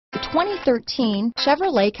2013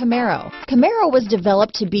 Chevrolet Camaro. Camaro was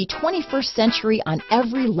developed to be 21st century on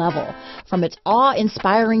every level, from its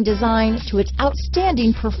awe-inspiring design to its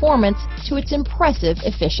outstanding performance to its impressive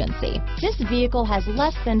efficiency. This vehicle has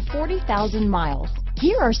less than 40,000 miles.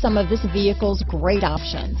 Here are some of this vehicle's great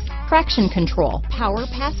options: traction control, power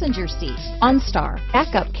passenger seat, OnStar,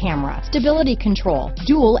 backup camera, stability control,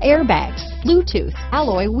 dual airbags, Bluetooth,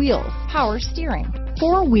 alloy wheels, power steering,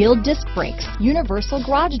 four-wheel disc brakes, universal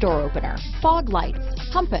garage door opener, fog lights,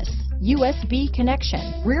 compass, USB connection,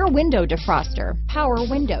 rear window defroster, power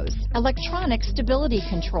windows, electronic stability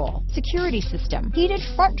control, security system, heated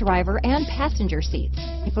front driver and passenger seats.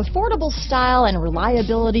 If affordable style and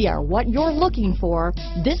reliability are what you're looking for,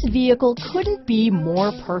 this vehicle couldn't be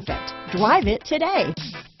more perfect. Drive it today.